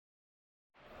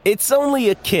It's only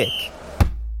a kick,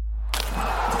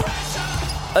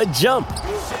 a jump,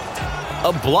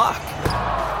 a block.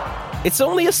 It's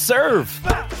only a serve.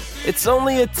 It's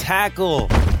only a tackle,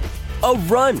 a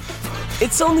run.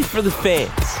 It's only for the fans.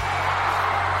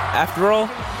 After all,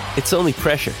 it's only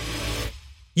pressure.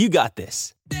 You got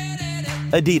this.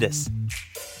 Adidas.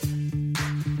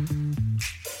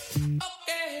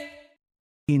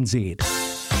 NZ.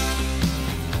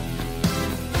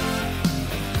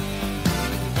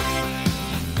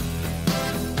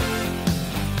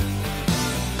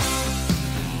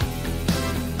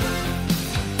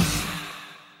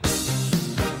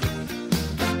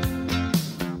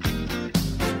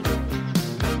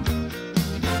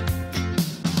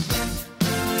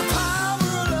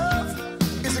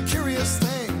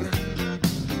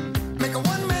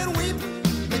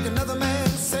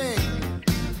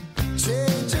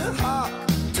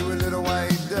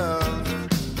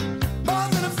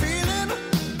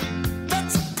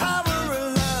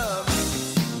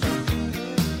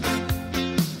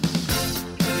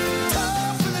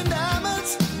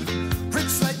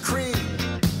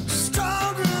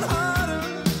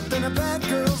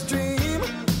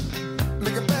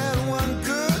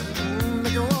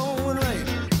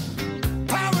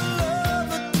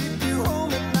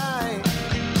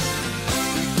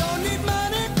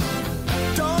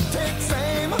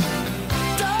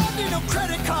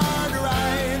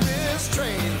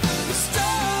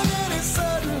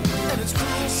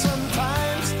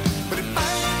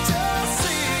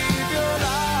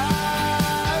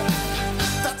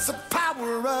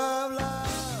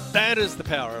 That is the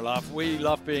power of love. We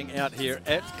love being out here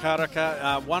at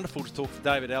Karaka. Wonderful to talk to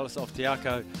David Ellis of Te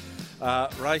Ako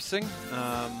Racing.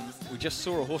 We just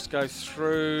saw a horse go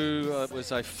through. It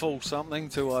was a full something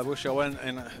to I Wish I Win.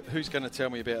 And who's going to tell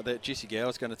me about that? Jessie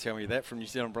Gower's going to tell me that from New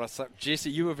Zealand Bloodstock.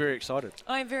 Jessie, you were very excited.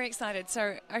 I'm very excited.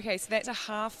 So that's a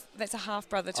half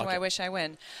brother to I Wish I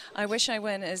Win. I Wish I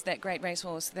Win is that great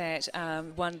racehorse that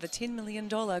won the $10 million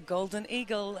Golden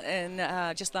Eagle in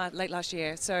just late last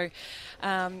year. So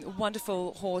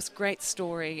wonderful horse, great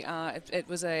story. It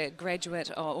was a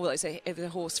graduate, it's a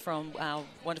horse from our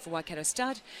wonderful Waikato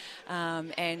stud,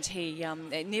 and he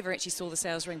never actually saw the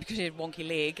sales ring because he had a wonky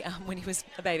leg when he was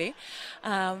a baby.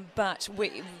 But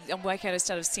Waikato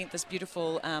stud have sent this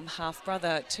beautiful half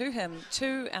brother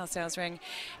to our sales ring,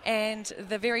 and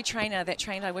the very trainer that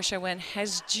trained I Wish I Win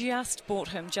has just bought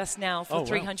him just now for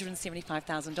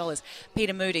 $375,000.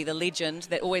 Peter Moody, the legend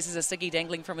that always has a ciggy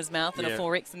dangling from his mouth and a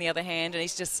 4X in the other hand, and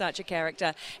he's just such a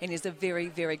character, and he's a very,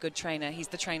 very good trainer. He's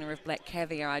the trainer of Black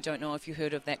Caviar. I don't know if you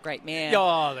heard of that great mare.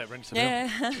 Oh, that rings a bell.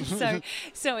 Yeah.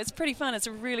 so it's pretty fun. It's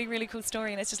a really, really cool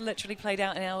story, and it's just literally played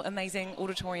out in our amazing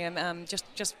auditorium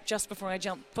just before I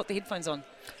put the headphones on.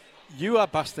 You are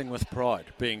busting with pride,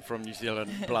 being from New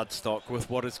Zealand Bloodstock, with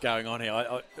what is going on here.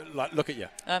 I look at you.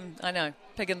 I know,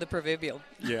 pig in the proverbial.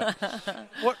 Yeah.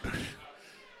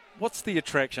 What's the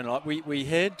attraction? Like we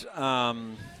had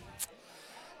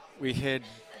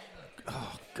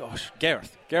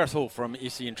Gareth Hall from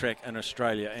SEN Track in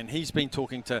Australia, and he's been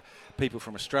talking to people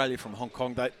from Australia, from Hong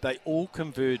Kong. They all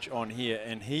converge on here,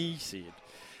 and he said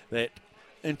that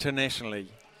internationally,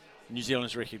 New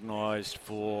Zealand's recognised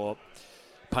for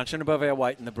punching above our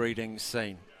weight in the breeding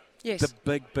scene. Yes.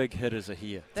 The big hitters are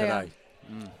here today.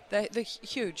 They're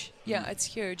huge. Yeah, it's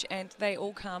huge. And they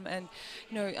all come. And,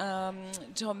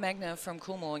 Tom Magna from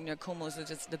Coolmore, Coolmore is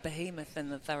just the behemoth in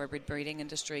the thoroughbred breeding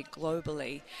industry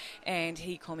globally. And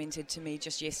he commented to me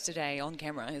just yesterday on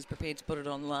camera, he's prepared to put it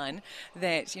online,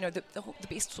 that, the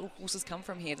best horses come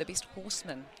from here. The best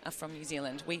horsemen are from New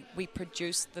Zealand. We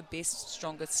produce the best,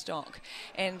 strongest stock.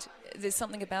 And there's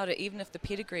something about it, even if the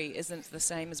pedigree isn't the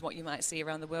same as what you might see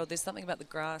around the world, there's something about the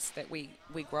grass that we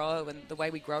grow and the way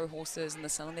we grow horses and the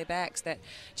sun on their backs that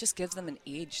just gives them an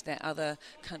edge that other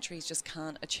countries just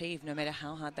can't achieve no matter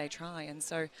how hard they try. And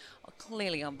so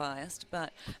clearly I'm biased,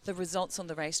 but the results on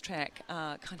the racetrack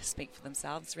kind of speak for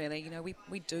themselves, really.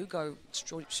 We do go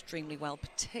extremely well,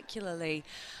 particularly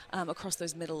across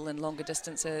those middle and longer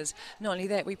distances. Not only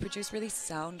that, we produce really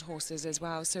sound horses as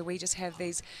well. So we just have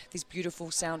these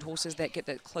beautiful sound horses that get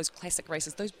those classic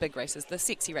races, those big races, the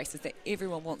sexy races that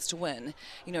everyone wants to win.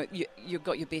 You've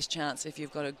got your best chance if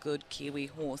you've got a good Kiwi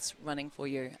horse running for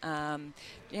you.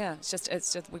 It's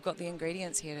just we've got the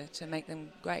ingredients here to make them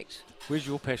great. Where's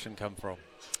your passion come from?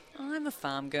 I'm a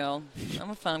farm girl. I'm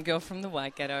a farm girl from the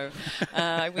Waikato.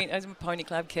 I was a pony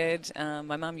club kid.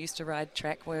 My mum used to ride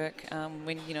track work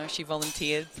when she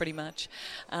volunteered pretty much,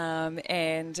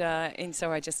 and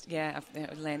so I just I've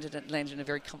landed in a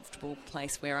very comfortable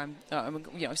place where I'm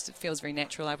it feels very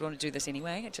natural. I want to do this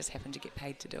anyway. I just happen to get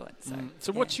paid to do it.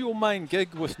 So, what's your main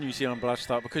gig with New Zealand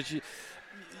Bloodstock? Because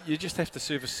you just have to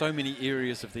service so many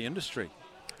areas of the industry.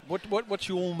 What's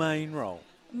your main role?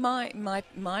 My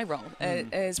role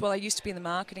is, well, I used to be in the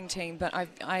marketing team, but I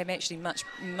am actually much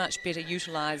better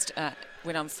utilised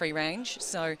when I'm free range.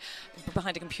 So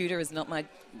behind a computer is not my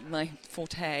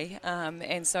forte,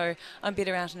 and so I'm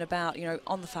better out and about,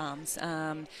 on the farms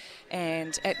and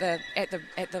on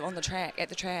the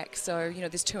track. So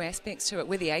there's two aspects to it.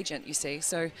 We're the agent, you see.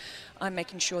 So I'm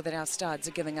making sure that our studs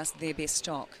are giving us their best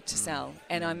stock to sell,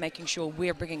 and I'm making sure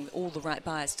we're bringing all the right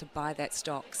buyers to buy that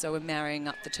stock. So we're marrying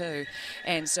up the two,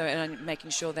 and I'm making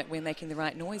sure that we're making the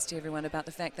right noise to everyone about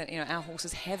the fact that our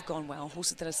horses have gone well.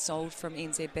 Horses that are sold from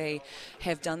NZB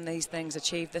have done these things,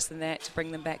 achieved this and that to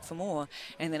bring them back for more.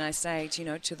 And then I say,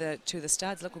 to the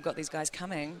studs, look, we've got these guys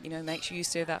coming. Make sure you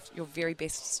serve up your very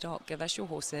best stock. Give us your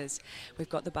horses. We've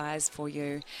got the buyers for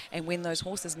you. And when those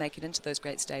horses make it into those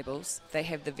great stables, they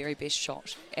have the very best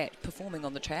shot at performing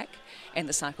on the track, and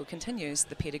the cycle continues.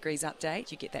 The pedigrees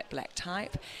update, you get that black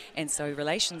type, and so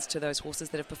relations to those horses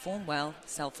that have performed well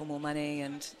sell for more money,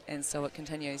 and so it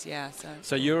continues.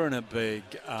 So you're in a big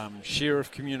share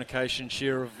of communication,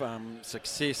 share of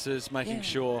successes, making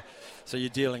sure. So you're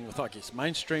dealing with, I guess,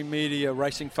 mainstream media,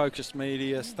 racing-focused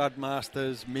media, stud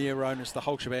masters, mare owners, the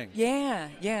whole shebang. Yeah,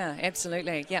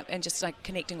 absolutely. Yeah, and just like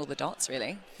connecting all the dots,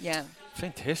 really. Yeah.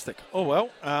 Fantastic. Oh, well,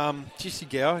 Jessie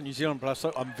Gower, New Zealand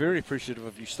Bloodstock, I'm very appreciative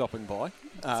of you stopping by.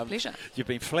 It's a pleasure. You've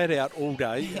been flat out all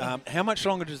day. How much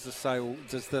longer does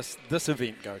this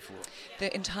event go for?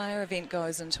 The entire event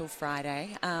goes until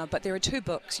Friday, but there are two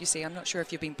books, you see. I'm not sure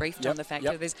if you've been briefed on the fact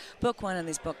that there's book one and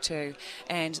there's book two,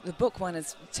 and the book one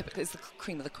is typically the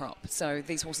cream of the crop. So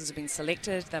these horses have been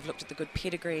selected, they've looked at the good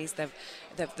pedigrees, they've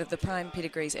the prime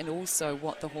pedigrees, and also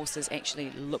what the horses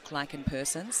actually look like in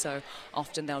person. So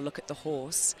often they'll look at the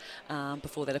horse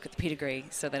before they look at the pedigree,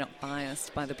 so they're not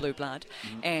biased by the blue blood.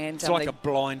 And it's like a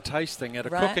blind tasting at a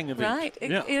cooking event. Right,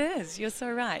 it is. You're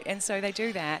so right. And so they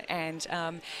do that,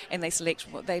 and they select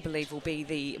what they believe will be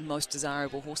the most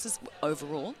desirable horses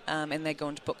overall, and they go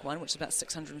into book one, which is about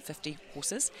 650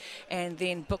 horses, and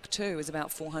then book two is about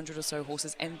 400 or so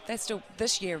horses, and that's still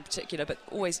this year in particular, but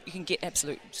always you can get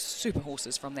absolute super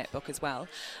horses from that book as well,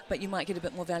 but you might get a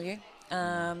bit more value.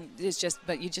 It's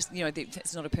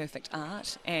not a perfect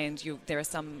art, and there are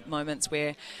some moments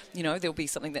where, there'll be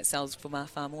something that sells for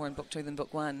far more in book two than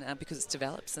book one because it's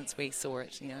developed since we saw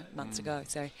it, months ago.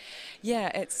 So,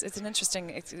 it's an interesting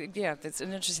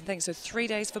thing. So 3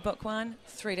 days for book one,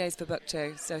 3 days for book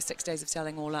two. So 6 days of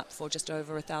selling all up for just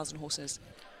over 1,000 horses.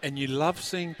 And you love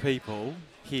seeing people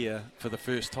here for the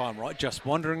first time, right? Just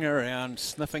wandering around,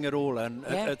 sniffing it all in.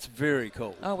 It's very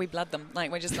cool. Oh, we blood them.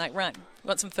 We're just right,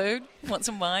 want some food? Want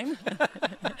some wine?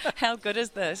 How good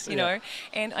is this, you know?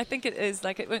 And I think it is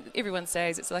everyone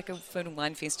says, it's like a food and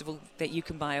wine festival that you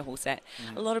can buy a horse at.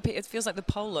 A lot of people, it feels like the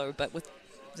polo, but with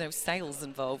sales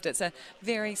involved. It's a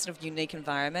very sort of unique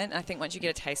environment. I think once you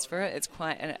get a taste for it, it's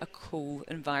quite a cool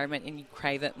environment and you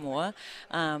crave it more.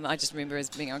 I just remember as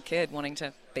being a kid wanting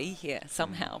to be here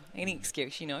somehow. Any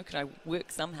excuse, could I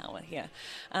work somehow here?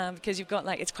 Because you've got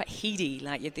it's quite heady.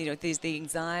 There's the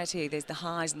anxiety, there's the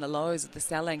highs and the lows of the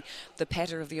selling, the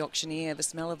patter of the auctioneer, the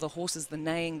smell of the horses, the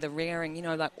neighing, the rearing,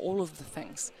 all of the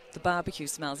things. The barbecue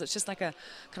smells. It's just like a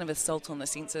kind of assault on the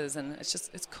senses, and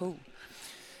it's cool.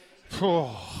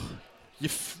 Oh,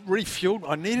 you've refueled.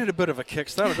 I needed a bit of a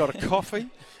kickstart. I got a coffee,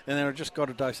 and then I just got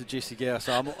a dose of Jessie Gower,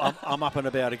 so I'm up and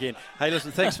about again. Hey,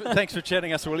 listen, thanks for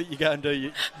chatting us. We'll let you go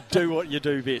and do what you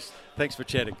do best. Thanks for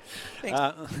chatting.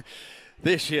 Thanks.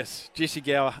 There she is, Jessie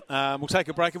Gower. We'll take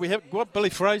a break. We have Billy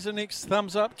Fraser next.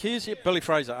 Thumbs up, Kez. Yep, Billy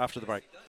Fraser after the break.